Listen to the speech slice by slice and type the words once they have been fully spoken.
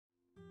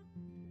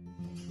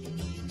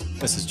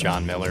This is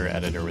John Miller,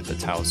 editor with the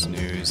Taos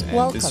News, and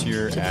Welcome this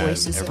year, to as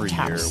Voices of every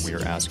year, Taos. we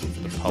are asking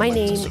for the public My to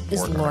name support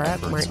is our Laura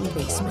efforts Martin for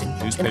Baseman,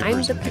 and I'm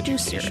newspapers the and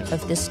producer education,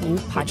 of this new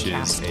which is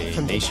podcast a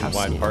from the Taos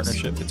nationwide News.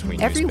 partnership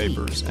between Every week,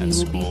 newspapers we and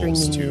will be schools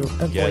bringing to you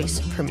a get voice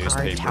from our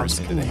newspapers Taos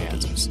into the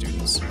hands community. of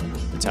students.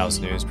 The Taos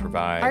News Our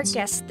provides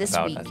guest this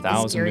about week is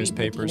 1,000 Gary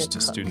newspapers Medina to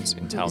Cook, students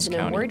in who Taos is an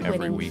County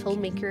every award-winning week,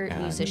 filmmaker,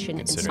 and musician, we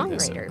and consider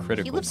this a songwriter. He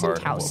critical lives in part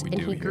of Taos, what we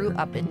and do he grew here,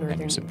 up in northern and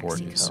your support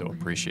Mexico. is so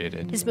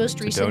appreciated. His most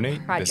To recent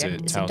donate, project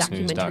visit is a documentary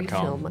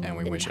taosnews.com, film and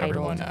we wish entitled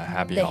everyone a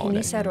happy The holiday.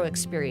 Genízaro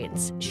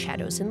Experience,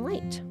 Shadows and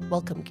Light.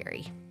 Welcome,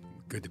 Gary.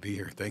 Good to be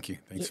here. Thank you.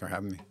 Thanks for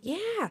having me.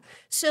 Yeah.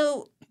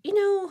 So,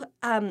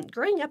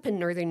 growing up in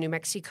northern New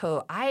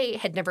Mexico, I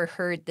had never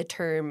heard the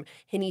term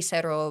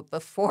Genízaro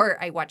before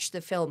I watched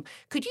the film.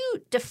 Could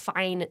you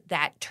define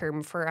that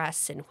term for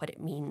us and what it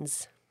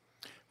means?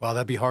 Well,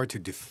 that'd be hard to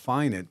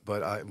define it,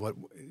 but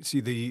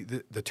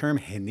the term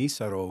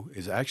Genízaro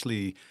is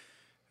actually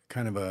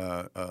kind of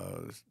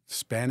a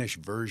Spanish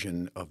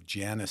version of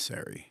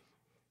Janissary,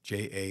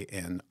 Janissary.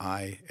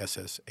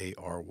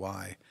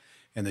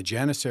 And the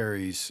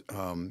Janissaries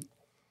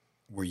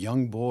were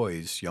young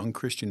boys, young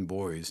Christian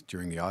boys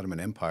during the Ottoman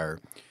Empire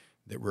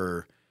that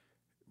were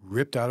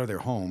ripped out of their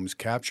homes,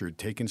 captured,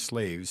 taken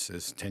slaves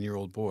as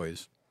 10-year-old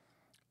boys,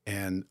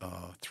 and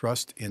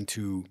thrust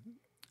into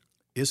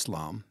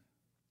Islam.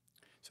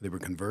 So they were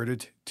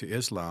converted to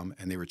Islam,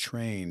 and they were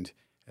trained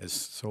as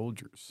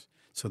soldiers.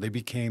 So they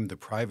became the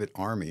private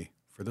army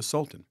for the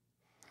Sultan.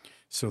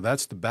 So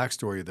that's the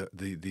backstory,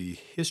 the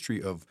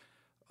history of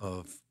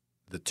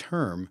the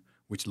term,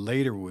 which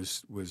later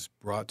was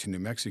brought to New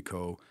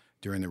Mexico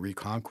during the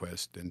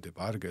Reconquest and de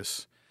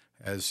Vargas,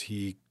 as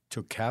he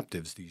took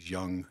captives these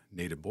young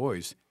native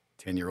boys,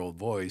 10-year-old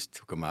boys,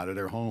 took them out of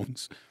their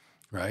homes,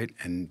 right,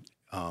 and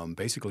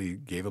basically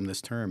gave them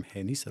this term,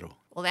 Genízaro.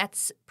 Well,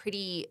 that's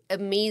pretty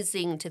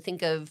amazing to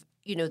think of,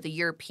 the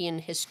European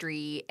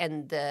history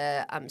and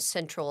the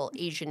Central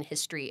Asian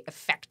history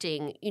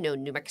affecting,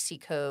 New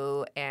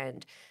Mexico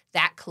and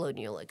that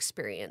colonial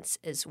experience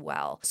as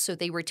well. So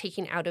they were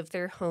taken out of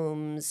their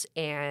homes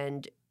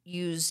and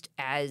used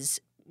as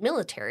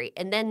military.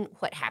 And then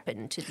what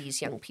happened to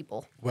these young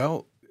people?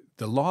 Well,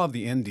 the law of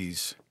the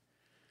Indies,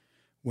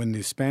 when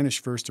the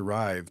Spanish first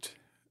arrived,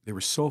 they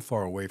were so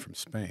far away from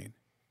Spain.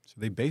 So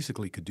they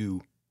basically could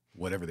do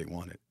whatever they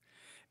wanted.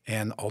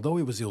 And although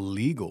it was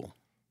illegal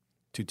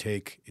to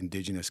take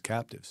indigenous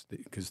captives,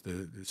 because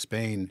the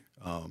Spain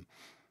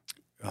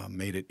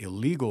made it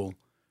illegal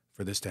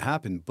for this to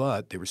happen,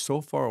 but they were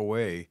so far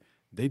away,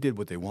 they did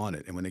what they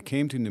wanted. And when they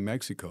came to New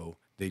Mexico,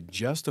 they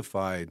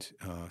justified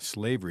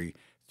slavery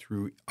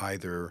through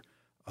either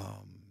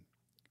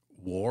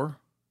war,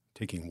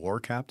 taking war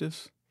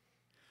captives,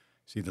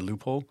 see the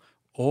loophole,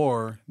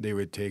 or they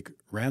would take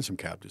ransom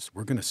captives.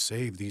 We're going to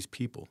save these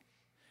people.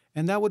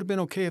 And that would have been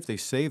okay if they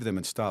saved them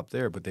and stopped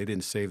there, but they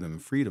didn't save them in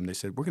freedom. They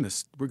said, we're going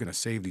to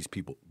save these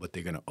people, but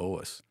they're going to owe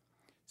us.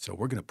 So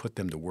we're going to put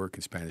them to work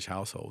in Spanish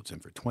households,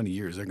 and for 20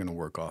 years they're going to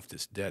work off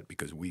this debt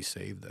because we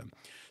saved them.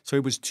 So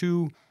it was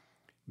two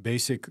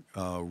basic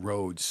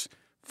roads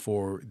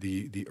for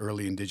the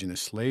early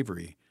indigenous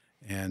slavery.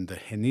 And the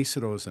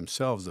Genízaros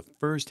themselves, the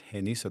first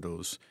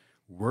Genízaros,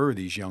 were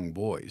these young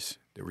boys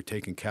that were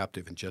taken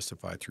captive and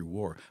justified through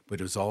war. But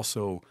it was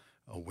also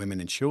women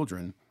and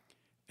children.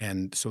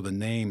 And so the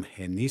name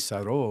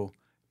Genízaro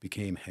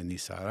became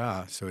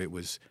Genízara, so it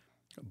was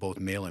both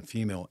male and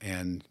female,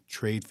 and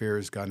trade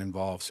fairs got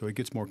involved. So it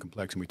gets more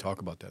complex, and we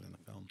talk about that in the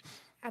film.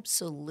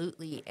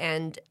 Absolutely.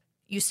 And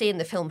you say in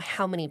the film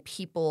how many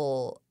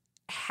people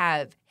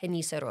have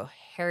Genízaro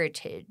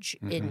heritage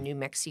in New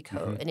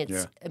Mexico. And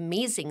it's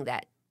amazing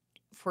that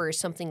for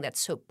something that's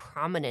so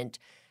prominent,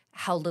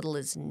 how little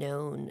is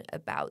known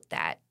about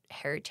that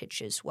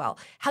heritage as well.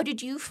 How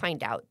did you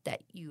find out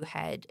that you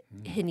had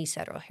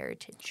Genízaro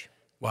heritage?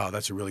 Wow,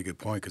 that's a really good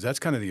point, because that's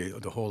kind of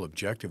the whole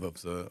objective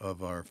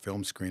of our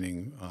film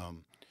screening.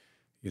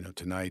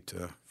 Tonight,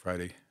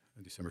 Friday,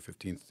 December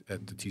 15th,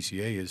 at the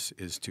TCA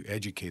is to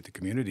educate the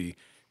community,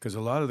 because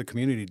a lot of the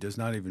community does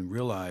not even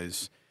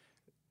realize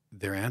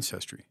their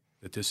ancestry,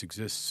 that this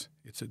exists.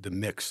 It's the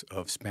mix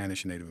of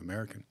Spanish and Native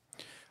American.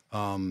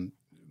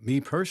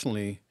 Me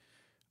personally,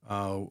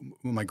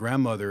 my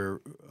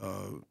grandmother,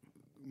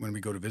 when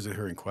we go to visit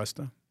her in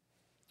Cuesta,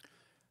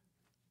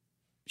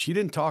 she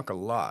didn't talk a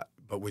lot,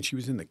 but when she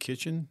was in the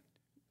kitchen,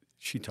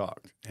 she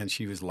talked. And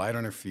she was light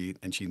on her feet,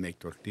 and she'd make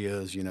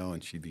tortillas,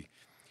 and she'd be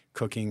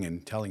cooking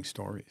and telling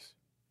stories.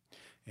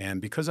 And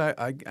because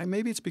I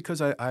maybe it's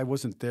because I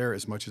wasn't there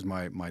as much as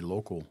my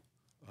local,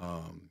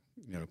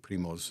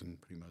 primos and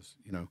primas,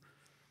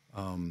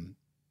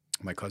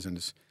 my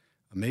cousins,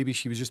 maybe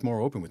she was just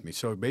more open with me.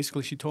 So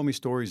basically she told me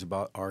stories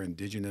about our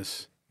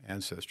indigenous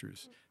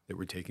ancestors that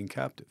were taken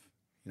captive,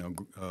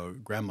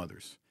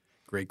 grandmothers,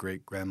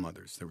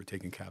 great-great-grandmothers that were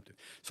taken captive.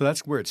 So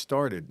that's where it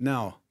started.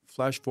 Now,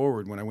 flash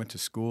forward, when I went to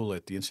school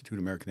at the Institute of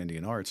American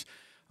Indian Arts,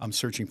 I'm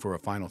searching for a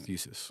final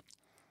thesis,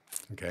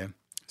 okay?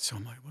 So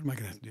I'm like, what am I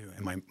going to do?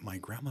 And my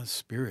grandma's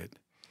spirit,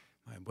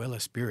 my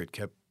abuela's spirit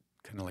kept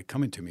kind of like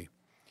coming to me.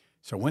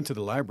 So I went to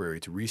the library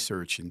to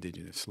research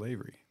indigenous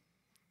slavery.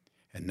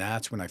 And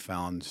that's when I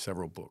found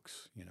several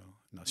books,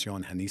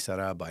 Nación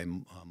Genízara by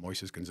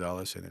Moises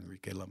Gonzalez and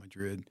Enrique La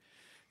Madrid,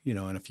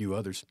 and a few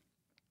others.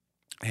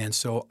 And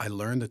so I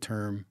learned the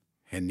term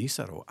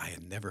Genízaro. I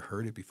had never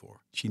heard it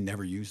before. She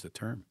never used the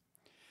term.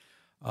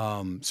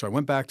 So I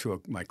went back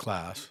to my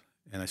class,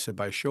 and I said,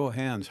 by a show of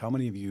hands, how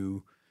many of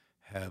you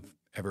have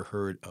ever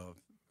heard of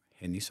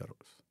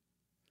Genízaros?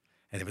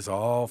 And it was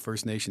all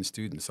First Nation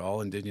students,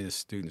 all indigenous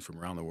students from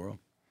around the world.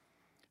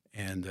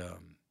 And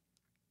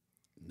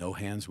no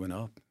hands went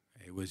up.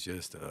 It was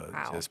just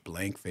just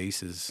blank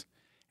faces.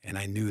 And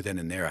I knew then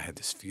and there, I had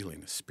this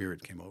feeling, the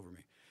spirit came over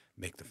me,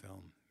 make a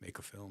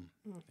film.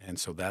 And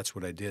so that's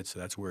what I did. So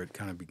that's where it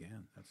kind of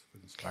began. That's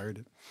what inspired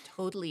it.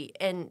 Totally.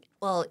 And,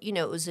 well,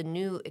 it was a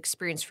new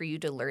experience for you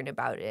to learn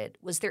about it.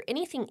 Was there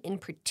anything in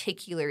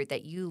particular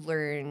that you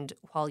learned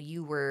while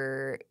you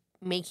were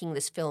making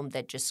this film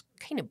that just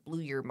kind of blew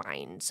your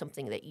mind,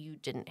 something that you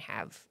didn't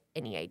have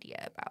any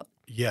idea about?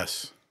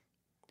 Yes.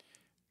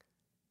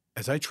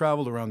 As I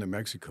traveled around New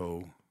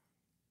Mexico,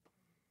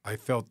 I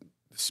felt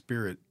the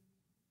spirit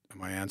of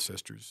my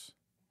ancestors.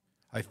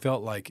 I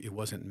felt like it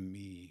wasn't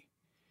me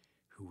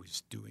who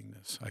was doing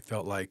this. I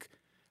felt like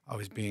I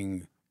was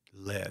being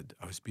led.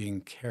 I was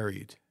being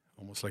carried,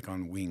 almost like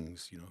on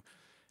wings,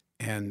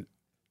 And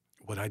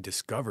what I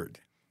discovered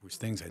was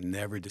things I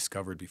never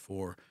discovered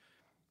before.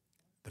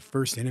 The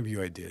first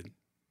interview I did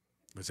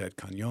was at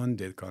Cañón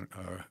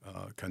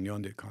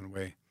de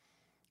Conway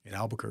in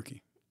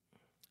Albuquerque.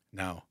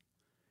 Now,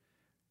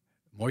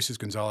 Moises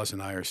Gonzalez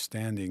and I are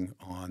standing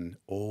on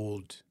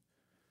old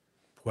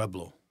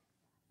Pueblo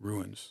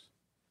ruins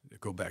that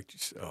go back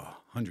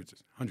hundreds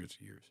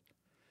of years.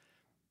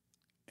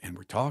 And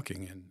we're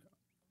talking, and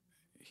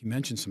he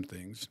mentioned some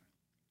things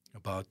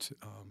about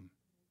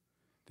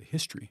the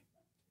history.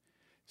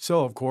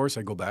 So, of course,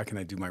 I go back and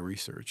I do my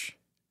research.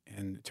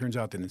 And it turns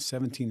out that in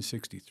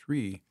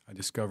 1763, I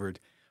discovered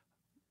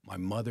my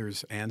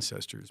mother's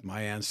ancestors.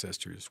 My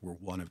ancestors were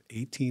one of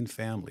 18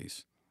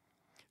 families,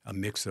 a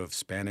mix of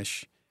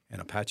Spanish and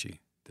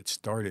Apache, that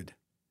started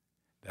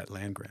that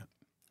land grant.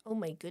 Oh,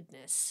 my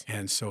goodness.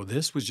 And so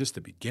this was just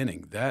the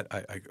beginning.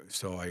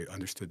 So I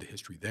understood the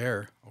history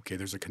there. Okay,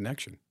 there's a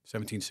connection,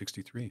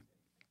 1763.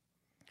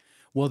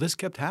 Well, this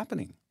kept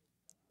happening.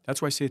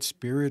 That's why I say it's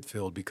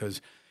spirit-filled, because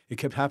it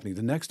kept happening.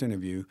 The next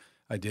interview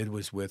I did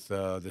was with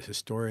the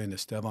historian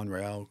Esteban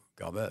Real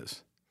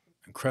Galvez.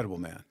 Incredible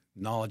man,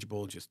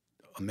 knowledgeable, just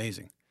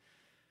amazing.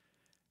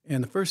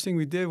 And the first thing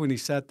we did when he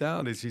sat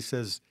down is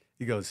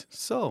he goes,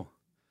 so,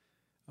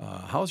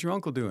 how's your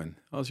uncle doing?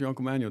 How's your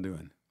Uncle Manuel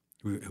doing?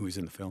 Who was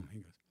in the film.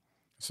 He goes,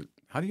 I said,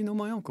 how do you know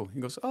my uncle? He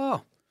goes,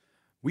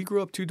 we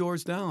grew up 2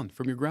 doors down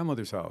from your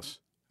grandmother's house.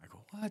 I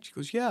go, what? She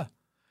goes,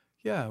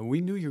 yeah,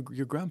 we knew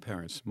your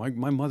grandparents. My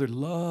mother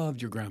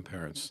loved your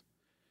grandparents.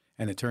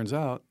 And it turns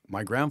out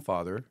my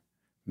grandfather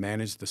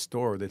managed the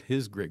store that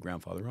his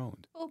great-grandfather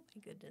owned. Oh,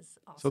 my goodness.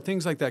 Awesome. So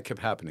things like that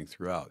kept happening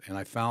throughout. And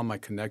I found my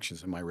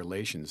connections and my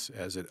relations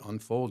as it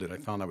unfolded. I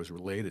found I was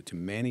related to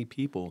many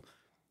people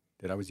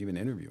that I was even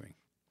interviewing.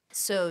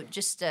 So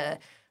just a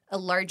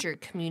larger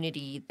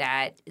community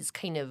that is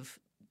kind of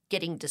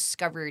getting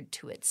discovered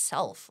to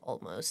itself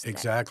almost.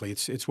 Exactly.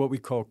 It's what we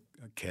call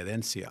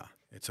querencia.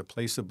 It's a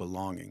place of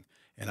belonging.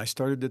 And I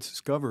started to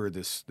discover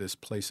this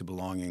place of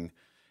belonging.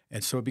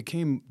 And so it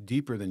became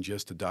deeper than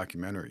just a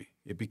documentary.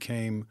 It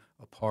became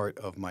a part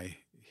of my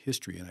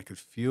history, and I could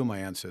feel my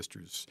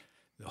ancestors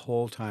the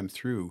whole time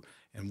through.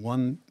 And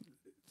one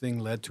thing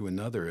led to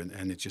another,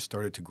 and it just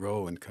started to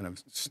grow and kind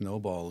of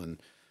snowball.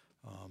 And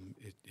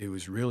it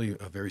was really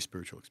a very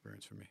spiritual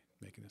experience for me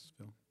making this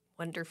film.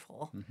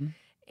 Wonderful. Mm-hmm.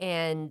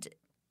 And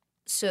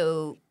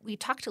so we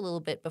talked a little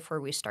bit before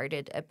we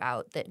started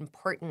about the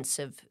importance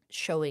of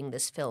showing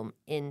this film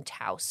in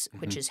Taos,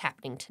 which is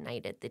happening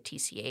tonight at the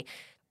TCA.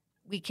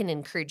 We can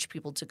encourage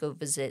people to go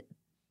visit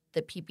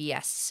the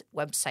PBS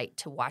website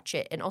to watch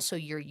it, and also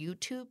your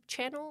YouTube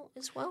channel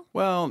as well?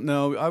 Well,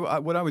 no.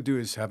 What I would do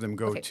is have them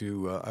go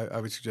to, I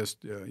would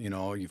suggest,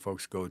 all you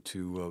folks go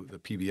to the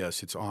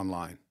PBS. It's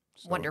online.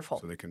 So, Wonderful.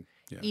 So they can,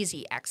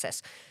 Easy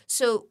access.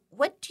 So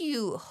what do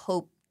you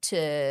hope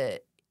to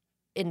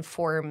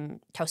inform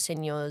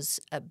Taoseños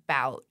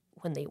about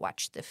when they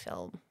watch the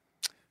film?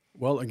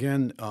 Well,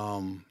 again,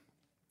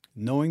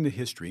 knowing the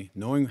history,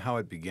 knowing how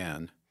it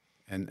began,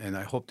 and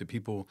I hope that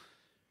people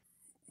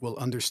will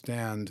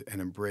understand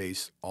and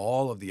embrace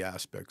all of the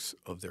aspects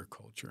of their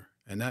culture.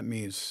 And that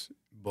means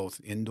both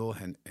Indo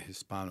and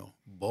Hispano,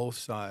 both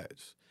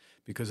sides,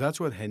 because that's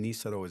what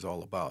Genízaro is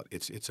all about.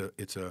 It's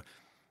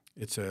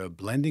a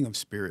blending of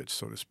spirits,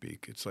 so to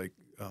speak. It's like,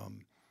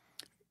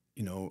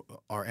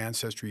 our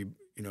ancestry,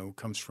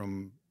 comes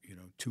from,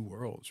 2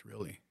 worlds,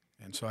 really.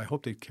 And so I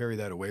hope they carry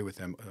that away with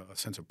them, a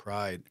sense of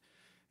pride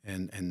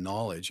and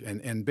knowledge.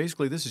 And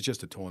basically, this is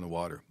just a toe in the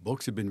water.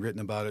 Books have been written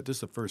about it. This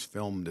is the first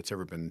film that's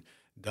ever been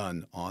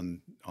done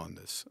on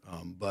this.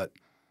 But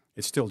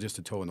it's still just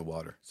a toe in the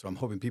water. So I'm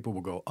hoping people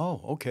will go,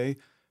 oh, okay,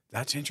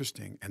 That's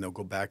interesting. And they'll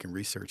go back and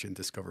research and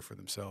discover for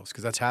themselves.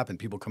 Because that's happened.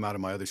 People come out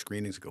of my other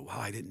screenings and go, wow,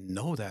 I didn't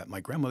know that. My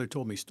grandmother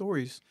told me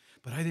stories,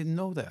 but I didn't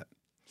know that.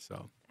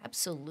 So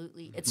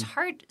absolutely. It's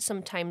hard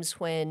sometimes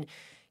when,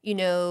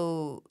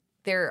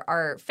 there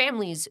are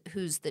families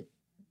whose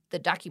the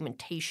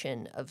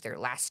documentation of their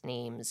last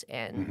names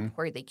and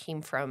where they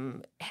came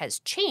from has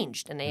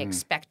changed. And I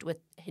expect with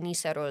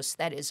Genízaros,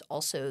 that is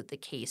also the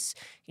case,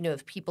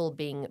 of people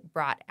being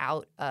brought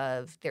out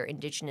of their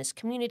indigenous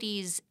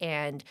communities.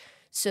 And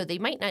so they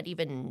might not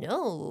even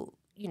know,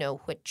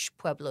 which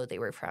pueblo they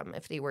were from,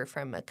 if they were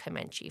from a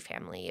Comanche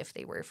family, if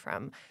they were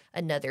from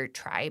another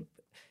tribe.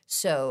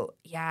 So,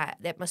 yeah,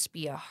 that must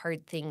be a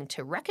hard thing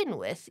to reckon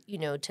with,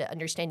 to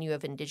understand you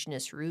have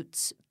indigenous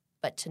roots,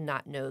 but to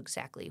not know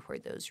exactly where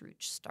those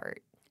roots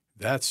start.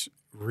 That's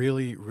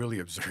really, really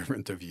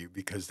observant of you,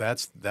 because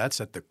that's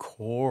at the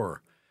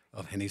core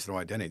of Genízaro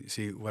identity.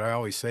 See, what I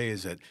always say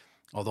is that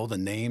although the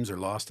names are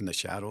lost in the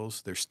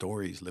shadows, their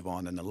stories live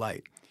on in the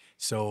light.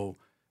 So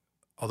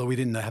although we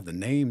didn't have the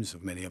names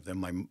of many of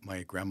them,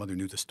 my grandmother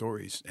knew the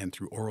stories and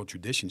through oral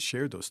tradition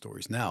shared those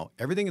stories. Now,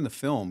 everything in the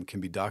film can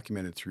be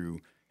documented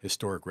through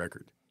historic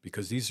record,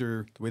 because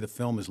the way the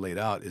film is laid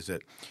out is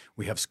that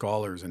we have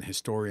scholars and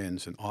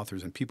historians and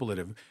authors and people that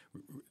have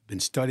been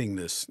studying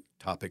this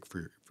topic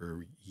for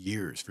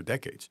years, for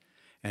decades.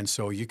 And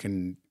so you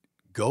can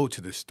go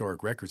to the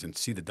historic records and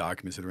see the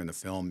documents that are in the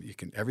film.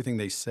 Everything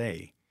they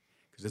say,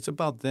 because it's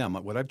about them.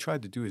 What I've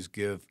tried to do is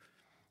give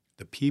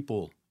the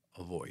people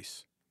a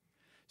voice.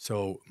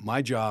 So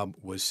my job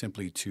was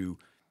simply to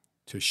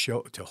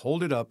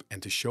hold it up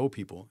and to show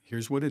people,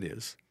 here's what it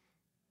is,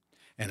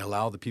 and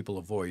allow the people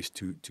a voice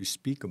to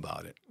speak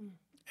about it.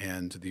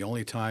 And the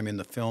only time in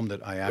the film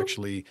that I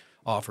actually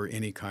offer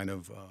any kind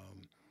of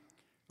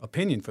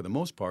opinion, for the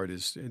most part,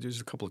 is there's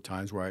a couple of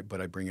times where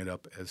I bring it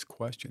up as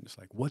questions,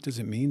 like, what does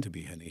it mean to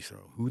be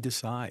Genízaro? Who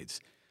decides?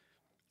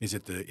 Is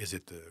it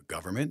the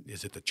government?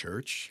 Is it the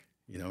church?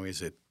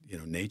 Is it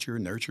nature,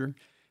 nurture?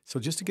 So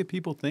just to get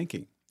people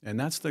thinking. And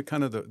that's the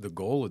kind of the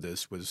goal of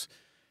this was,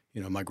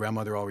 my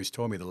grandmother always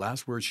told me, the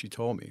last words she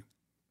told me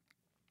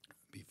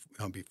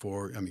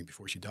before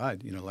she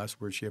died, the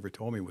last word she ever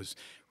told me was,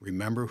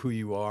 remember who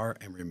you are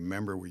and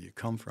remember where you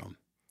come from.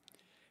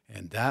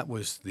 And that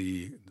was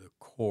the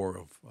core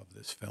of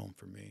this film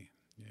for me.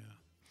 Yeah.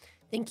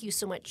 Thank you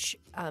so much,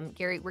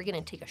 Gary. We're going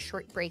to take a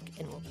short break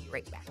and we'll be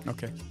right back.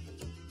 Okay.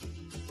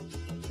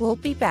 We'll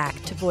be back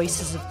to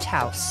Voices of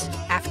Taos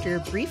after a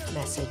brief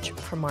message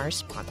from our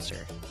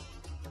sponsor.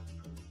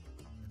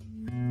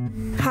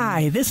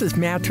 Hi, this is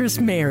Mattress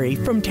Mary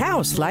from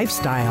Taos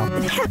Lifestyle,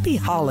 and happy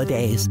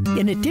holidays.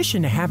 In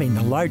addition to having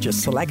the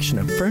largest selection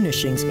of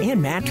furnishings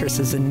and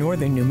mattresses in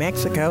northern New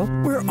Mexico,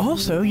 we're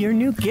also your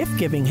new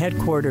gift-giving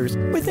headquarters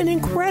with an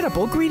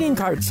incredible greeting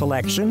card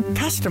selection,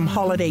 custom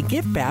holiday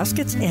gift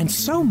baskets, and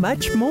so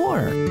much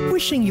more.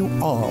 Wishing you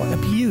all a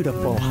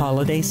beautiful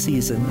holiday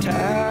season.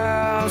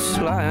 Taos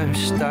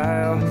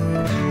Lifestyle,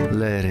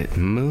 let it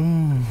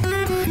move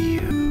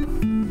you.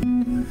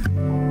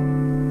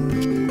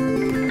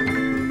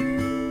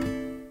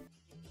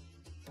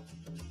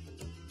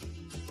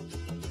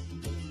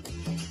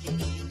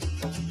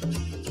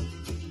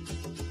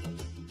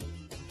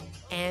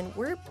 And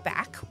we're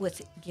back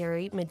with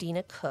Gary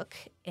Medina Cook,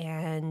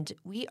 and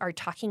we are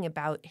talking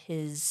about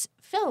his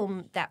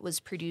film that was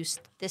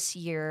produced this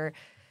year,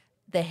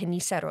 The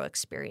Genízaro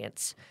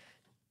Experience.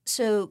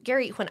 So,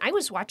 Gary, when I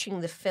was watching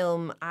the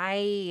film,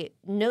 I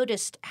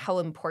noticed how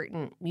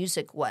important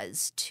music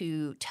was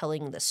to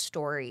telling the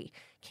story.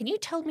 Can you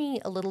tell me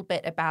a little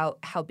bit about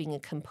how being a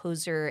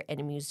composer and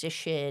a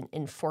musician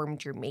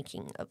informed your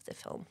making of the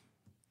film?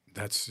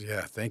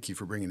 Thank you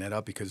for bringing that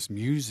up, because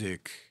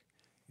music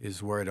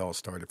is where it all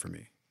started for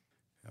me.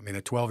 I mean,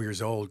 at 12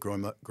 years old,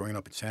 growing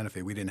up in Santa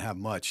Fe, we didn't have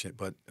much,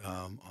 but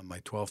on my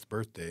 12th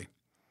birthday,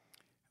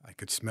 I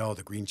could smell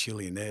the green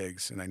chili and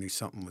eggs, and I knew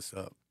something was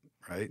up,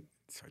 right?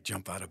 So I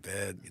jump out of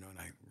bed, and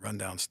I run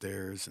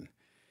downstairs, and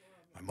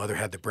my mother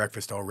had the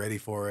breakfast all ready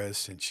for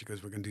us, and she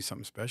goes, we're going to do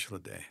something special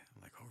today.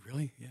 I'm like, oh,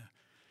 really? Yeah.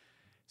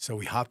 So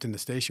we hopped in the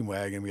station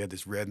wagon. We had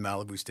this red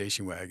Malibu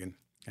station wagon,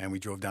 and we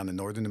drove down to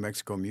northern New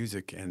Mexico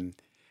Music, and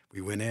we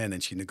went in,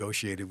 and she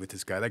negotiated with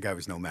this guy. That guy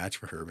was no match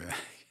for her, man.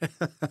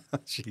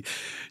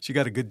 She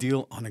got a good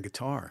deal on a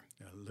guitar,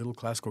 a little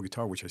classical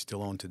guitar, which I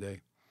still own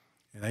today.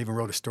 And I even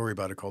wrote a story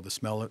about it called The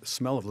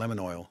Smell of Lemon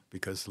Oil,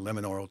 because the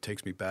lemon oil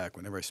takes me back.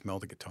 Whenever I smell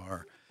the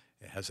guitar,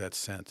 it has that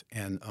scent.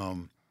 And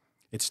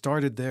it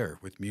started there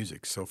with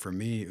music. So for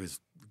me, it was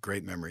a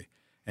great memory.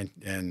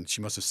 And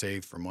she must have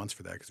saved for months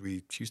for that, because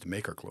she used to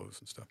make our clothes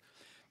and stuff.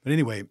 But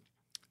anyway,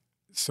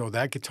 so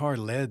that guitar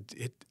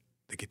the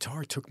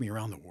guitar took me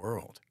around the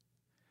world.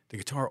 The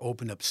guitar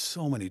opened up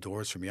so many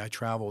doors for me. I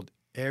traveled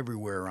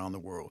everywhere around the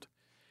world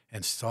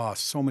and saw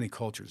so many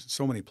cultures,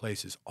 so many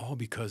places, all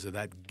because of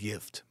that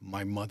gift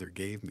my mother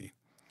gave me.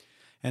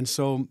 And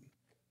so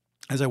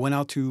as I went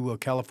out to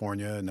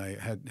California, and I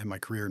had my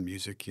career in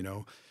music,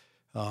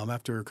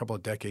 after a couple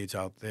of decades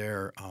out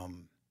there,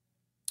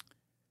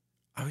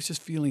 I was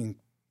just feeling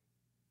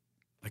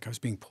like I was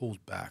being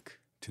pulled back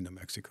to New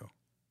Mexico.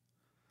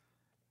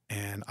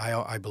 And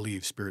I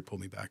believe Spirit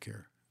pulled me back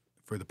here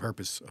for the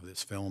purpose of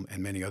this film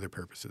and many other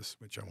purposes,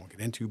 which I won't get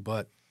into.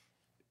 But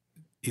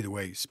either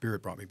way,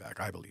 Spirit brought me back,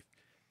 I believe,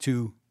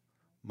 to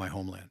my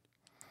homeland.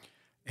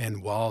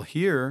 And while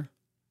here,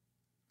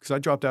 because I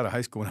dropped out of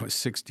high school when I was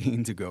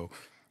 16 to go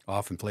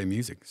off and play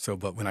music.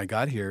 But when I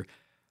got here,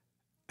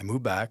 I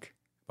moved back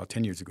about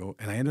 10 years ago,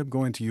 and I ended up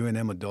going to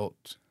UNM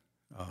adult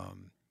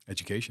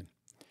education,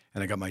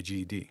 and I got my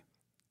GED.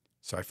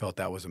 So I felt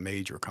that was a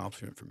major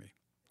accomplishment for me.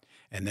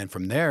 And then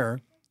from there,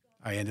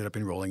 I ended up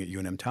enrolling at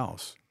UNM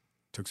Taos.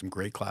 Took some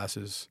great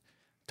classes.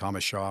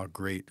 Thomas Shaw,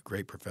 great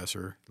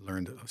professor,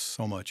 learned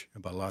so much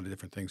about a lot of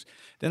different things.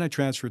 Then I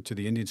transferred to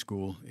the Indian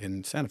School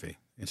in Santa Fe,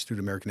 Institute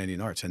of American Indian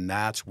Arts, and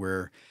that's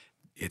where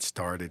it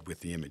started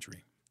with the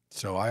imagery.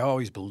 So I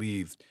always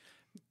believed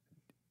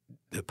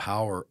the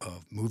power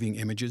of moving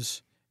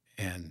images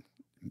and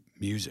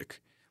music,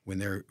 when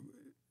they're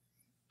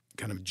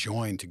kind of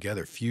joined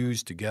together,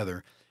 fused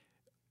together,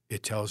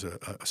 it tells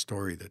a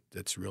story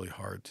that's really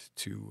hard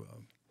to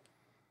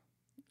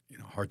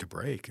hard to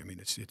break. I mean,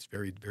 it's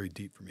very, very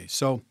deep for me.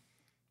 So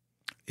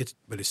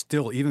but it's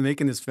still, even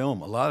making this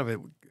film, a lot of it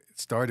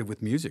started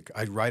with music.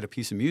 I'd write a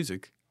piece of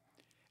music,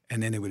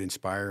 and then it would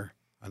inspire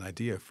an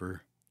idea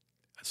for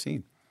a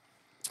scene.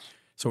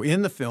 So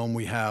in the film,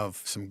 we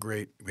have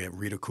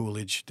Rita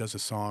Coolidge does a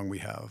song. We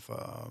have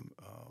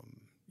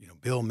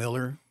Bill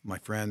Miller, my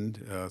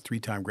friend,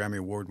 3-time Grammy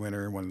Award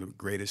winner, one of the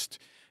greatest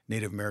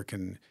Native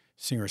American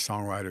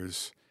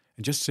singer-songwriters,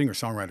 and just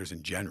singer-songwriters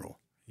in general.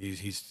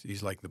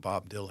 He's like the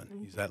Bob Dylan.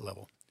 Mm-hmm. He's that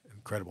level.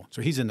 Incredible.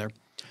 So he's in there.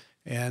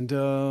 And,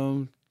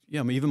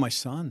 even my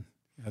son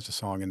has a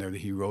song in there that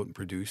he wrote and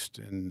produced,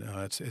 and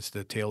it's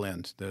the tail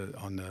end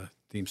on the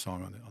theme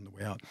song on the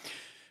way out.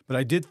 But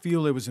I did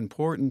feel it was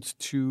important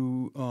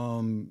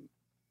to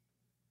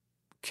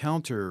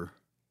counter,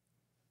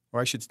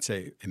 or I should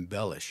say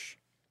embellish,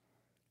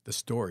 the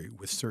story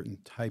with certain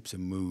types of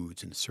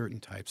moods and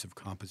certain types of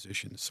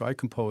compositions. So I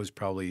composed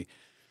probably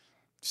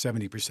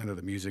 70% of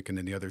the music, and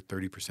then the other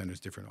 30% is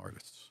different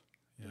artists.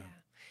 Yeah.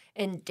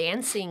 And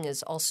dancing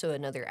is also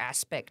another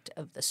aspect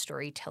of the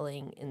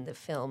storytelling in the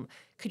film.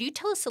 Could you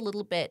tell us a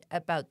little bit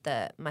about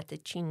the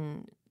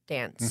Matachin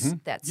dance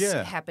that's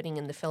happening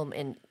in the film,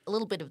 and a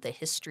little bit of the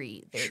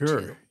history there too?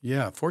 Sure.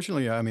 Yeah.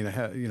 Fortunately, I mean,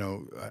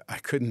 I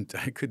couldn't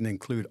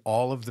include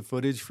all of the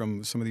footage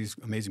from some of these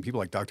amazing people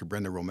like Dr.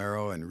 Brenda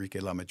Romero and Enrique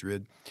La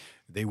Madrid.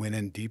 They went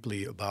in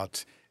deeply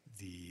about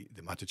the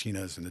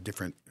Matachinas and the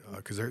different,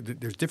 because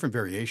there's different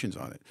variations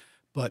on it.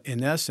 But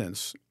in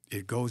essence,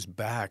 it goes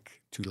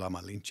back to La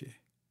Malinche.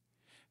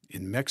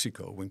 In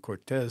Mexico, when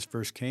Cortez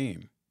first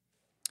came,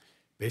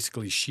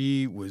 basically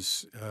she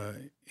was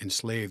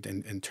enslaved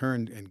and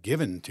turned and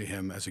given to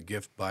him as a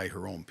gift by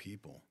her own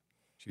people.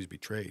 She was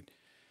betrayed.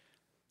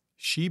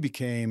 She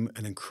became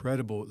an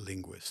incredible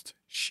linguist.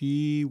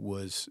 She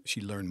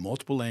learned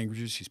multiple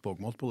languages. She spoke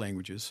multiple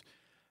languages.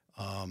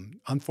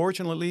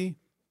 Unfortunately,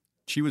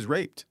 she was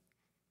raped.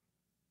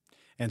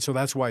 And so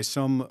that's why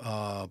some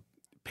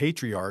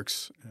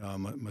patriarchs,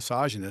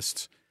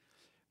 misogynists,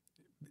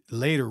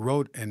 later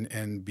wrote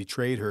and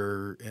betrayed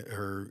her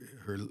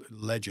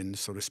legend,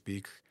 so to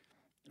speak,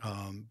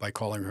 by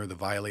calling her the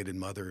violated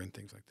mother and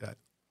things like that.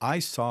 I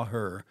saw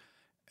her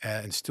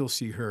and still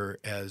see her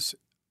as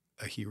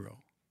a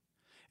hero.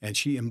 And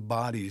she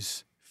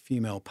embodies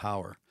female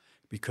power,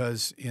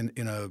 because in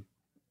a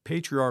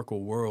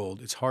patriarchal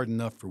world, it's hard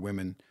enough for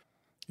women.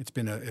 It's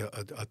been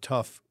a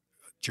tough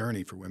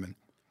journey for women.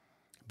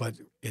 But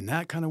in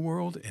that kind of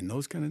world, in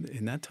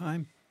that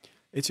time,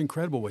 it's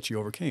incredible what she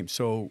overcame.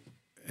 So,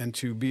 and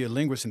to be a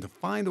linguist and to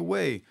find a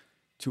way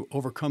to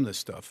overcome this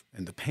stuff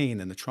and the pain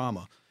and the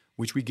trauma,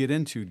 which we get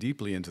into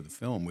deeply into the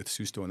film with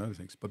Susto and other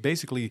things. But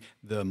basically,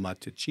 the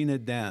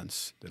Matachina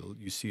dance that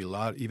you see a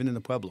lot, even in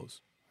the pueblos,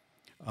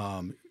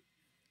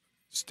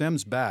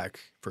 stems back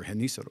for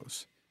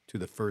Genízaros to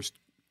the first.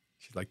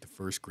 She's like the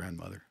first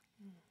grandmother,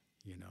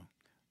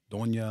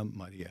 Doña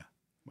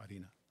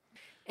Marina.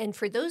 And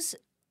for those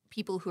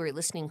people who are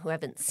listening who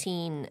haven't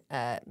seen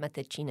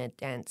Matachina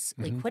dance,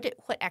 like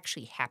what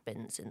actually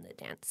happens in the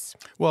dance?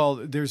 Well,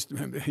 there's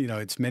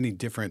it's many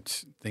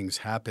different things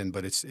happen,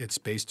 but it's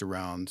based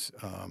around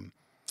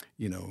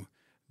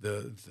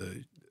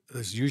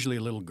there's usually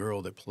a little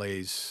girl that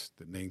plays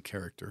the main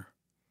character,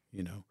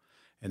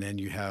 and then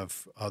you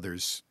have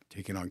others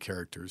taking on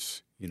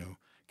characters,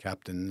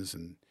 captains,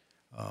 and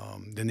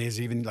then there's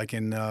even like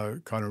in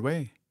Conrad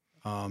Way,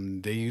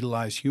 they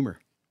utilize humor.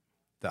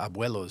 The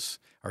abuelos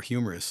are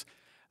humorous.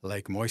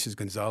 Like Moises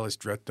Gonzalez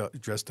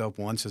dressed up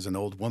once as an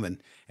old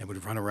woman and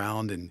would run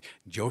around and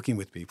joking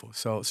with people.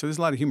 So there's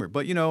a lot of humor.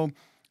 But,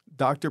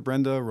 Dr.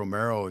 Brenda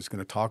Romero is going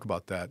to talk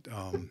about that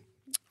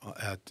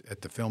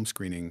at the film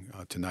screening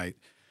tonight.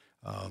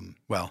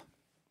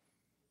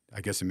 I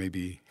guess it may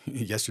be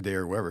yesterday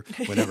or whenever.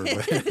 Whenever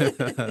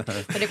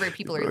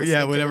people are listening.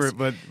 Yeah, whatever.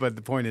 But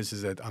the point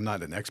is that I'm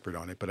not an expert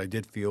on it, but I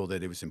did feel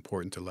that it was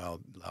important to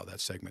allow that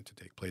segment to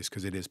take place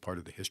because it is part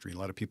of the history. A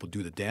lot of people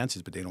do the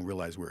dances, but they don't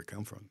realize where it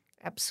comes from.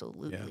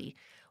 Absolutely. Yeah.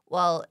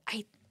 Well,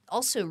 I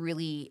also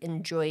really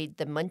enjoyed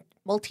the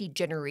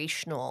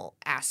multi-generational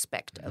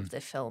aspect of the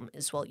film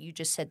as well. You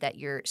just said that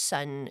your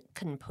son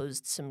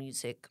composed some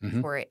music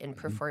for it and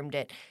performed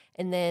it.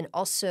 And then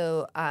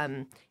also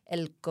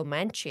El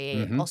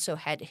Comanche also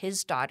had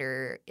his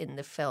daughter in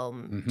the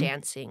film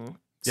dancing.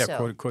 Yeah,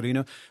 So,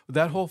 Corina.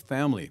 That whole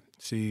family.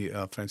 See,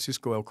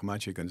 Francisco El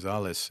Comanche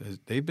Gonzalez.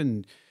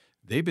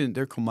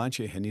 They're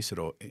Comanche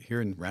Genízaro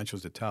here in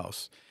Ranchos de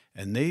Taos,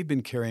 and they've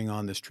been carrying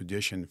on this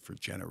tradition for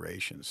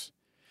generations.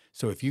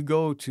 So if you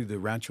go to the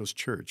Ranchos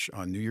Church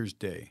on New Year's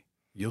Day,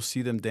 you'll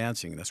see them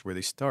dancing. That's where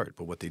they start.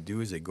 But what they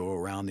do is they go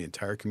around the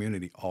entire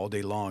community all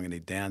day long, and they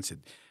dance at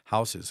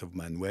houses of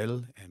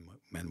Manuel and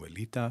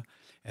Manuelita,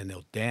 and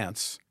they'll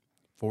dance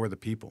for the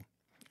people.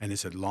 And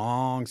it's a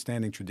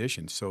long-standing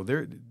tradition. So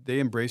they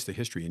embrace the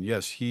history. And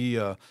yes, he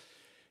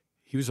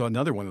was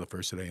another one of the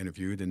first that I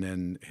interviewed. And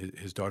then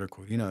his daughter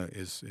Corina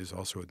is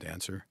also a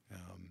dancer.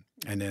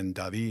 And then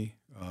Davi,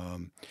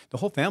 the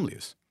whole family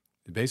is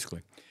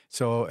basically.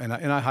 So and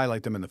I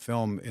highlight them in the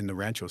film in the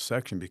Rancho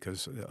section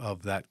because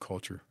of that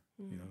culture,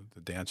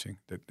 the dancing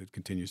that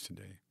continues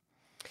today.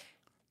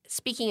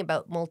 Speaking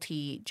about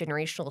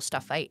multi-generational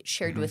stuff, I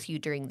shared with you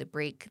during the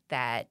break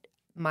that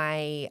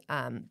my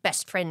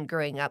best friend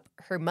growing up,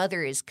 her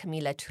mother is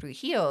Camila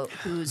Trujillo,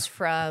 who's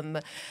from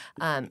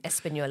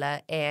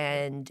Española,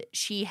 and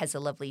she has a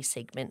lovely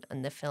segment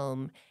on the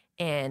film.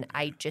 And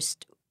I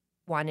just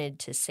wanted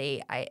to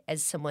say,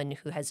 as someone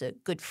who has a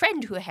good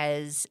friend who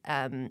has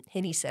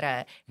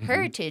Genízaro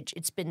heritage,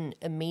 it's been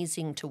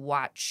amazing to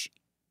watch,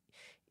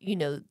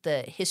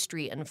 the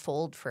history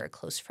unfold for a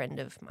close friend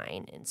of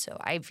mine. And so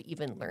I've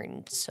even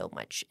learned so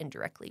much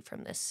indirectly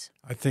from this.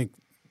 I think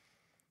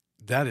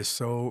that is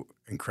so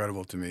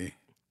incredible to me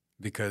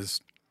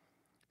because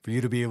for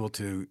you to be able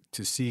to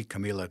see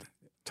Camila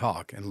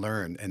talk and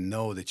learn and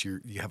know that you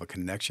have a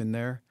connection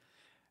there,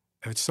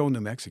 it's so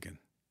New Mexican.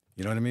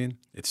 You know what I mean?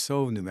 It's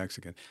so New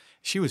Mexican.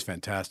 She was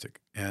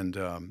fantastic. And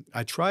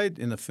I tried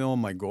in the film,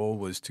 my goal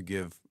was to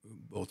give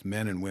both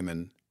men and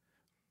women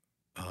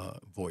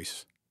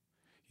voice.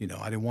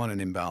 I didn't want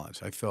an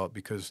imbalance. I felt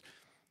because,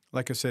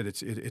 like I said,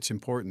 it's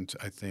important,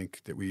 I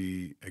think, that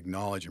we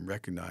acknowledge and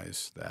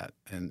recognize that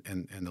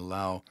and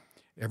allow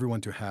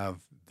everyone to have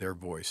their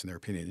voice and their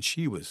opinion. And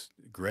she was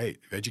great,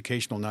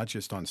 educational, not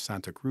just on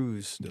Santa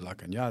Cruz de la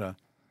Cañada,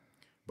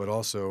 but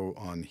also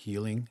on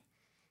healing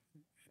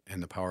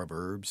and the power of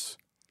herbs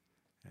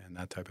and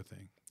that type of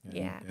thing.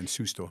 And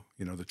susto,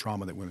 the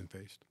trauma that women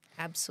faced.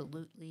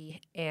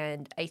 Absolutely.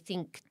 And I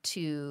think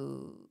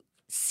to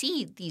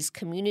see these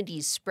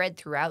communities spread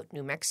throughout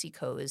New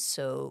Mexico is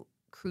so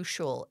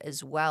crucial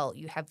as well.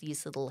 You have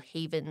these little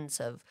havens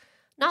of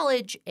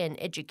knowledge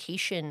and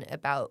education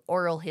about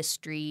oral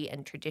history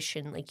and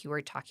tradition, like you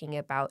were talking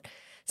about.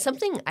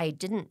 Something I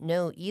didn't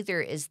know either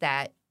is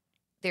that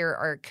there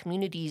are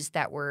communities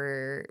that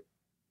were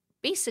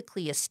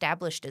basically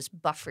established as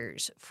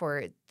buffers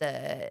for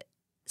the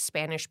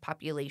Spanish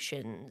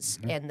populations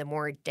and the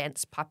more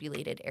dense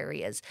populated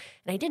areas.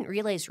 And I didn't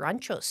realize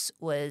Ranchos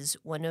was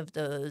one of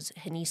those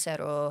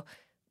Genízaro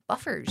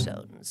buffer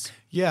zones.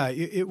 Yeah,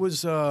 it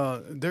was.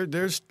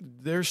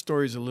 Their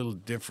story's a little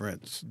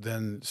different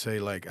than, say,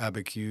 like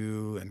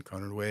Abiquiu and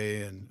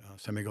Conroy and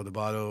San Miguel de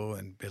Bado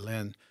and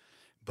Belen,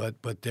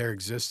 but there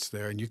exists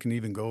there, and you can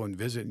even go and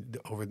visit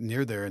over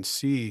near there and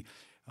see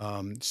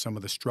some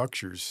of the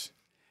structures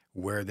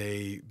where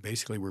they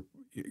basically were,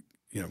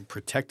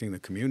 protecting the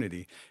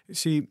community.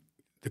 See,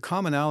 the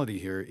commonality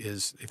here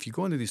is if you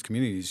go into these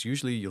communities,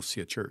 usually you'll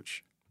see a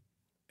church,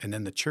 and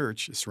then the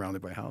church is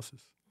surrounded by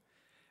houses.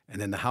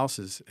 And then the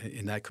houses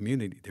in that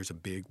community, there's a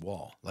big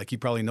wall. Like you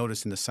probably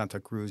noticed in the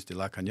Santa Cruz de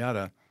la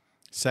Cañada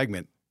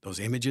segment, those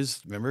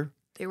images, remember?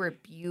 They were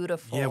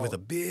beautiful. Yeah, with the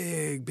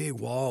big, big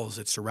walls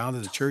that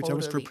surrounded the church. That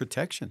was for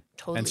protection.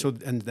 Totally. And so,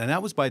 and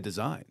that was by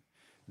design.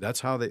 That's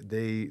how they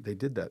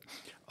did that.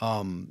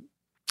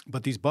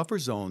 But these buffer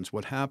zones,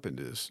 what happened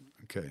is,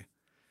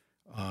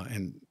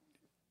 and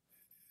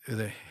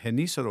the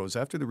Genízaros,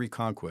 after the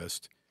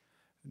Reconquest,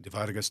 De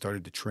Vargas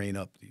started to train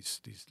up these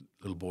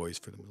little boys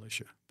for the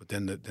militia. But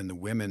then the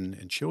women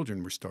and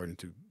children were starting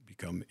to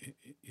become,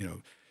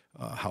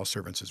 house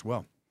servants as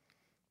well.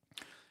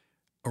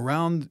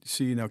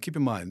 Keep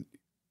in mind,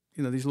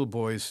 these little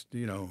boys,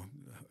 they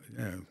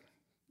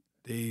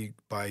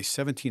by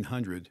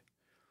 1700,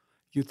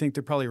 you'd think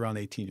they're probably around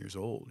 18 years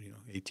old,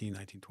 18,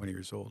 19, 20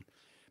 years old.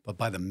 But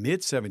by the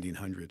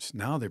mid-1700s,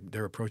 now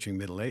they're approaching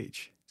middle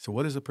age. So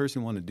what does a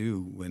person want to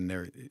do when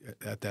they're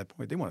at that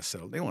point? They want to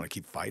settle. They want to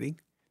keep fighting.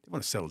 They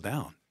want to settle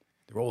down.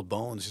 They're old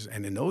bones.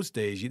 And in those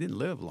days, you didn't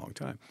live a long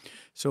time.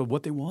 So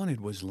what they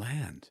wanted was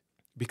land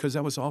because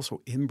that was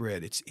also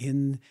inbred. It's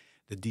in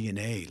the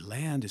DNA.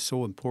 Land is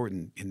so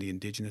important in the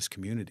indigenous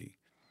community,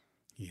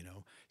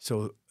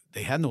 So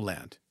they had no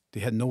land. They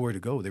had nowhere to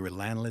go. They were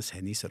landless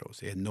Genízaros.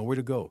 They had nowhere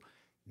to go.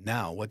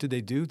 Now, what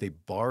did? They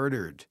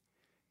bartered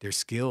their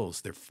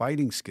skills, their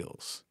fighting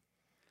skills,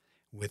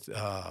 with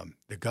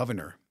the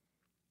governor,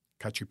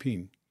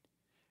 Cachupin.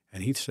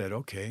 And he said,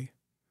 okay,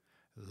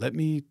 let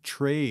me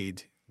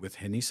trade with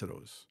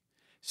Genízaros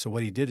So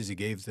what he did is he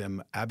gave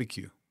them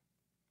abiku.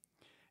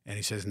 And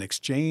he says, in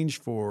exchange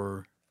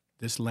for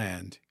this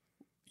land,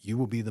 you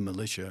will be the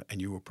militia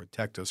and you will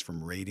protect us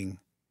from raiding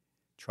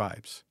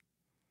tribes.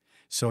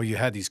 So you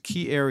had these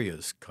key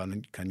areas.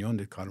 Cañón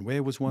de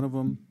Canué was one of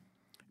them.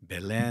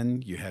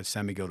 Belén, you had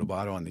San Miguel de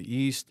Baro on the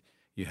east.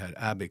 You had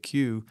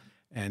abiku.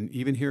 And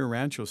even here in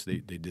Ranchos, they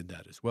did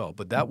that as well.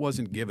 But that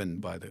wasn't given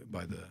by the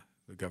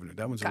governor.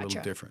 That one's a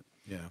little different.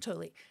 Yeah.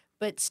 Totally.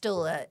 But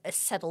still a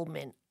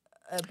settlement,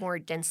 a more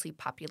densely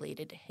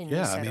populated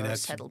Genízaro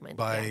settlement.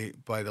 By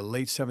the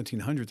late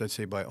 1700s, I'd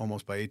say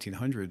almost by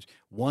 1800s,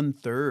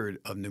 1/3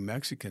 of New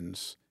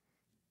Mexicans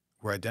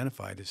were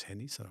identified as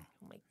Genízaro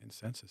in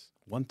census.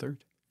 1/3.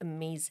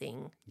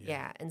 Amazing.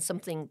 Yeah. And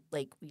something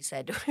like we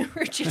said,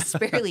 we're just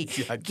barely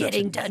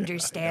getting to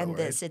understand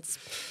this.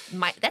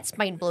 That's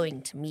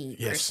mind-blowing to me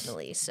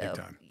personally. So big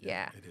time.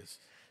 Yeah, it is.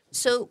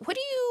 So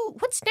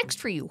what's next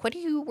for you? What are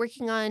you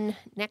working on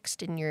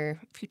next in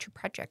your future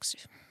projects?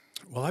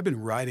 Well, I've been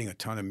writing a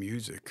ton of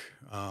music,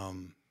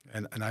 and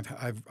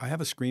I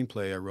have a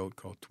screenplay I wrote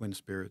called Twin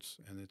Spirits,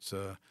 and it's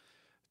a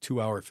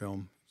 2-hour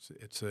film.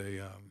 It's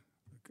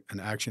an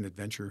action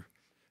adventure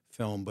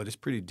film, but it's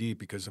pretty deep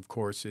because, of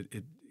course,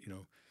 it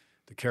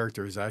the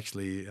character is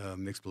actually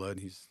mixed blood.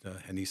 He's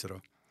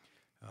Genízaro.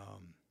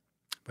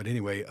 But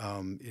anyway,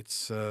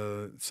 it's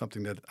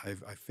something that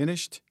I've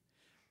finished.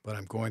 But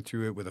I'm going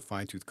through it with a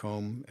fine-tooth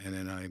comb, and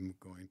then I'm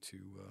going to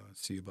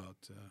see about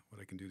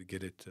what I can do to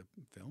get it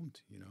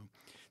filmed,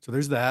 So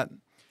there's that.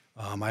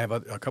 I have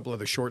a couple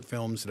other short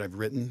films that I've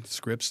written,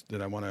 scripts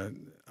that I want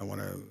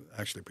to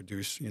actually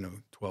produce,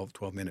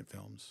 12-minute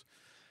films.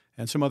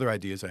 And some other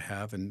ideas I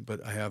have,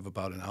 but I have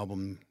about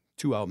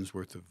 2 albums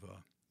worth of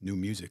new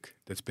music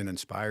that's been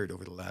inspired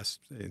over the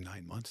last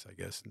 9 months, I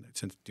guess,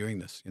 since doing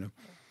this,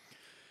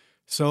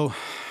 So,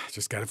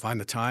 just got to find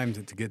the time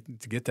to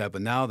get that.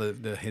 But now the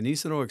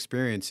Genízaro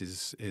Experience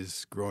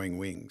is growing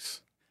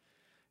wings,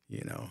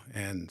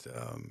 and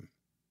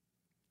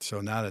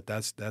so now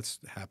that's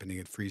happening,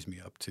 it frees me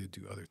up to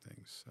do other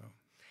things. So,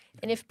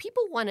 and if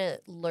people want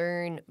to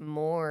learn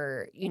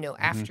more,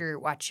 after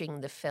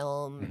watching the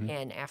film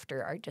and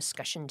after our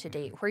discussion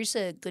today, where's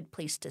a good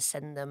place to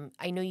send them?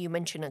 I know you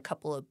mentioned a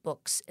couple of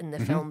books in the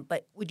film,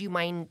 but would you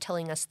mind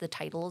telling us the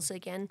titles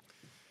again?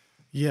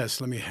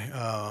 Yes,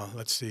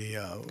 let's see.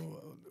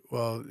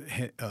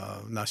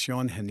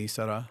 Nación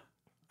Genízara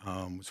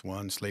was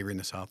one. Slavery in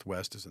the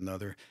Southwest is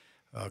another.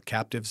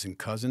 Captives and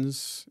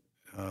Cousins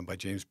by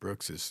James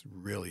Brooks is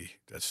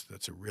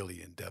that's a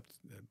really in-depth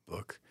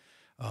book.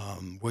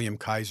 William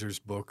Kaiser's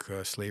book,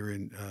 Slavery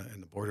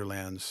in the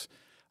Borderlands.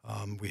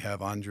 We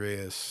have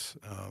Andreas,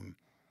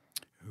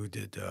 who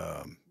did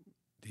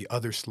The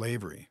Other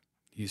Slavery.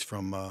 He's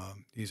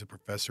a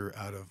professor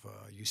out of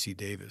UC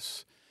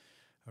Davis.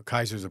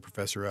 Kaiser's a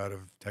professor out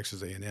of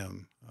Texas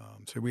A&M.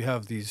 So we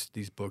have these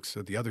books.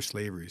 The Other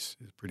Slaveries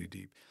is pretty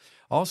deep.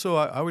 Also,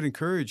 I would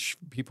encourage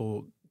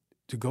people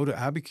to go to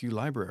abiku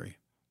Library,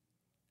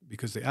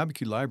 because the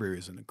abiku Library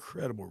is an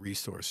incredible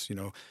resource.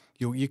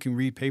 You can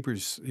read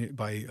papers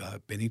by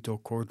Benito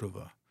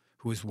Cordova,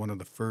 who was one of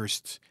the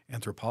first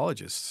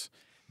anthropologists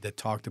that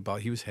talked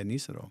about, he was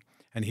Genízaro,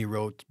 and he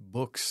wrote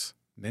books,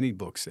 many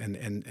books,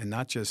 and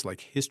not just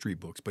like history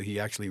books, but he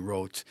actually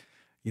wrote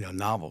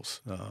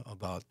novels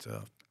about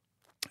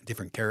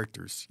different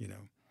characters,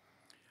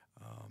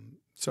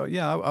 So,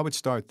 yeah, I would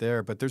start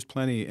there. But there's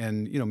plenty.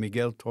 And,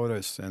 Miguel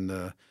Torres and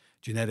the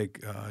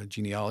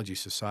Genealogy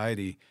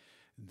Society,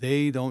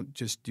 they don't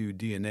just do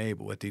DNA,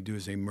 but what they do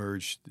is they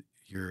merge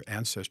your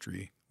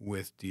ancestry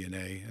with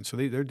DNA. And so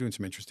they're doing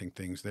some interesting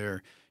things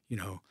there.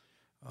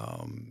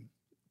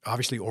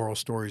 Obviously, oral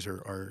stories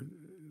are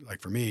like,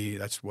 for me,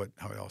 that's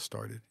how it all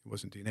started. It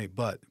wasn't DNA,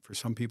 but for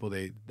some people,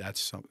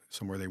 that's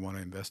somewhere they want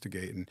to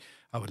investigate. And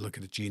I would look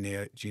at the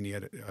Genetic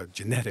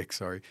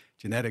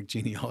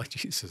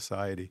Genealogy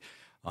Society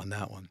on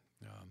that one,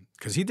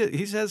 because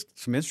he says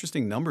some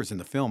interesting numbers in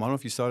the film. I don't know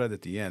if you saw that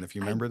at the end. If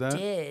you remember that, I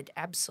did,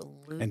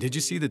 absolutely. And did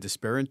you see the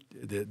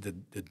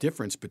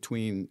difference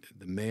between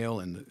the male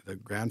and the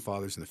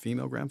grandfathers and the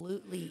female grandfathers?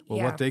 Absolutely. Well,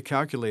 what they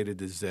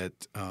calculated is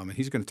that, and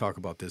he's going to talk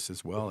about this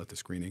as well at the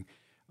screening.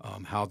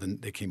 How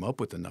they came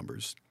up with the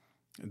numbers,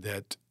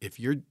 that if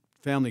your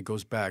family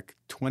goes back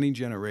 20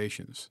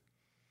 generations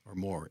or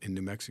more in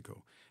New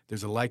Mexico,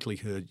 there's a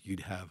likelihood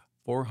you'd have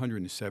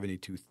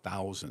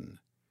 472,000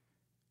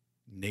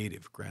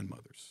 native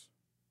grandmothers.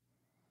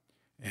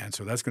 And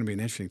so that's going to be an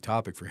interesting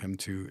topic for him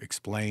to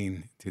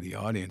explain to the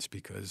audience,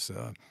 because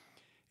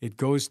it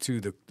goes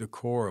to the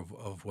core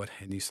of what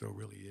Genízaro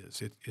really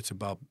is. It's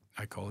about,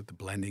 I call it the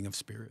blending of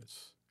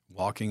spirits,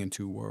 walking in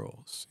two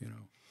worlds,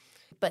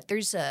 But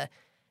there's a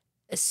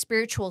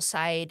spiritual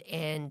side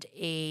and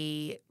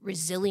a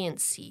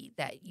resiliency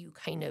that you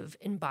kind of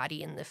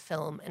embody in the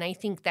film. And I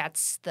think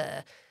that's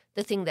the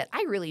thing that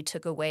I really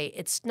took away.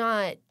 It's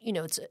not,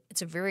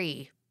 it's a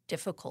very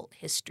difficult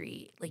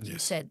history. Like you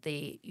said,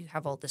 you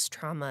have all this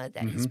trauma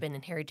that has been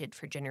inherited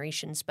for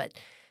generations, but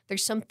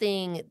there's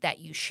something that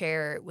you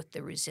share with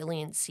the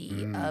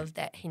resiliency of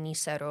that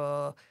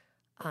Genízaro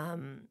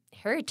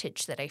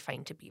heritage that I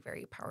find to be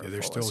very powerful. Yeah,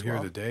 they're still as here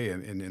well. today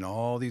in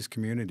all these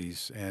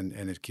communities, and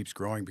it keeps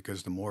growing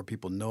because the more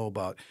people know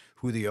about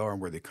who they are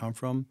and where they come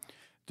from,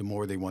 the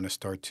more they want to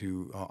start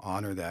to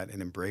honor that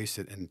and embrace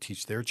it and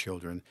teach their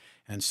children.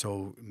 And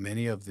so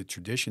many of the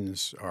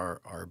traditions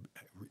are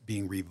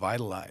being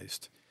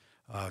revitalized.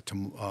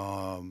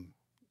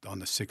 On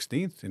the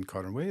 16th in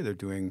Caronway, they're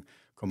doing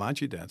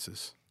Comanche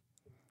dances,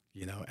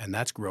 and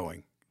that's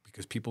growing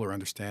because people are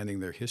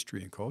understanding their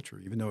history and culture.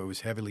 Even though it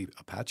was heavily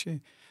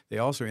Apache, they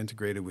also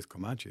integrated with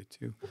Comanche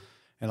too.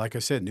 And like I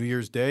said, New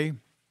Year's Day,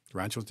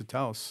 Ranchos de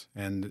Taos,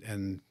 and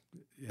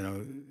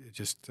it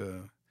just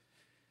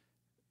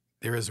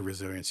there is a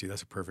resiliency.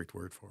 That's a perfect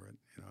word for it.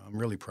 I'm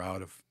really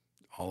proud of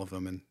all of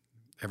them and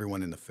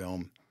everyone in the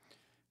film,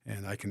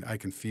 and I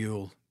can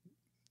feel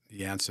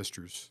the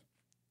ancestors,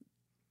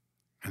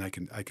 and I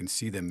can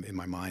see them in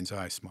my mind's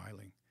eye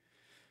smiling.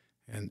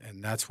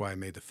 And that's why I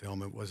made the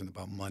film. It wasn't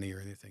about money or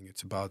anything.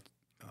 It's about,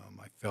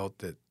 I felt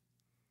that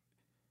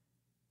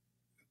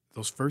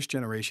those first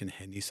generation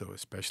Genízaro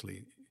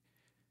especially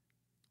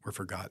were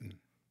forgotten,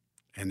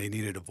 and they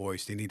needed a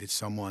voice. They needed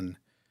someone,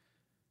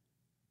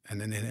 and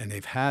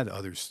they've had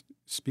others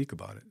speak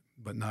about it,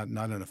 but not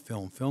in a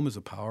film. Film is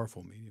a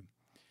powerful medium.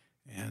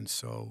 And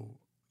so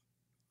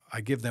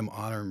I give them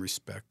honor and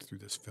respect through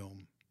this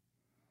film.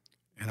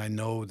 And I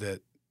know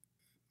that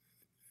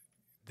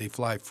they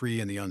fly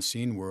free in the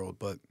unseen world,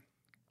 but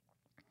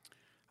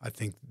I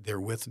think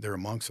they're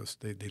amongst us.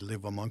 They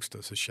live amongst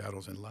us as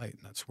shadows and light,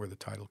 and that's where the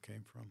title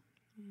came from.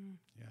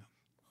 Yeah.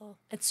 Well,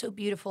 it's so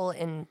beautiful,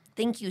 and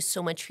thank you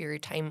so much for your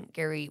time,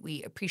 Gary.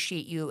 We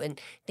appreciate you,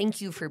 and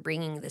thank you for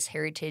bringing this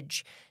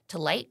heritage to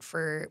light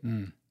for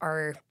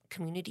our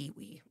community.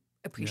 We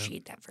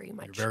appreciate that very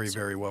much. You're very,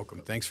 very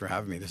welcome. Thanks for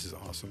having me. This is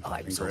awesome. Oh,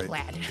 I'm so great.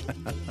 glad.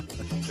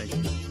 Thank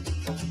you.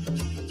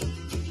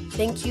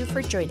 Thank you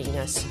for joining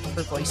us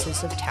for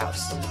Voices of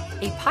Taos,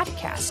 a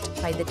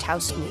podcast by the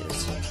Taos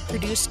News,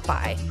 produced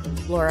by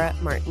Laura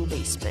Martin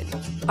Baseman.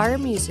 Our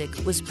music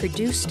was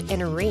produced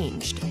and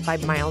arranged by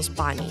Miles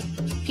Bonney,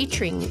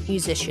 featuring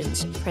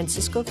musicians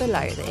Francisco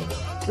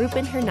Velarde,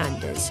 Ruben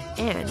Hernandez,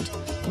 and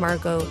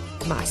Margot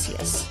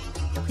Macias.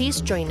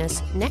 Please join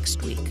us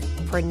next week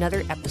for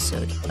another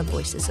episode of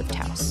Voices of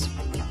Taos.